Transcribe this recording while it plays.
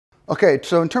Okay,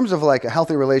 so in terms of like a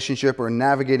healthy relationship or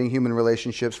navigating human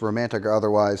relationships, romantic or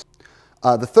otherwise,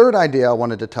 the third idea I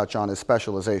wanted to touch on is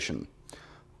specialization.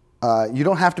 You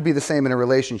don't have to be the same in a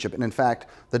relationship. And in fact,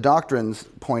 the doctrines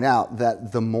point out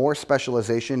that the more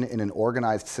specialization in an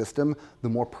organized system, the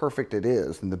more perfect it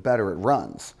is and the better it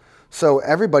runs. So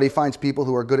everybody finds people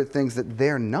who are good at things that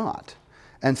they're not.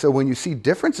 And so when you see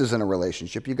differences in a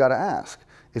relationship, you got to ask,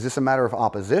 is this a matter of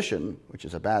opposition, which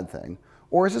is a bad thing,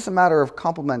 or is this a matter of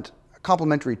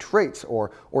complementary traits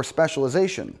or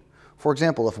specialization? For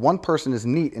example, if one person is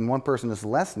neat and one person is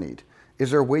less neat,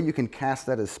 is there a way you can cast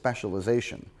that as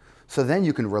specialization? So then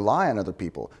you can rely on other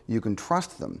people, you can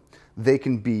trust them, they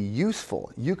can be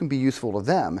useful, you can be useful to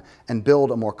them, and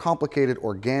build a more complicated,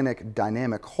 organic,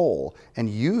 dynamic whole, and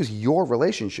use your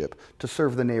relationship to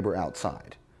serve the neighbor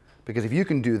outside. Because if you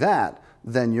can do that,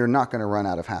 then you're not going to run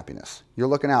out of happiness. You're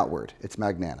looking outward. It's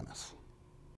magnanimous.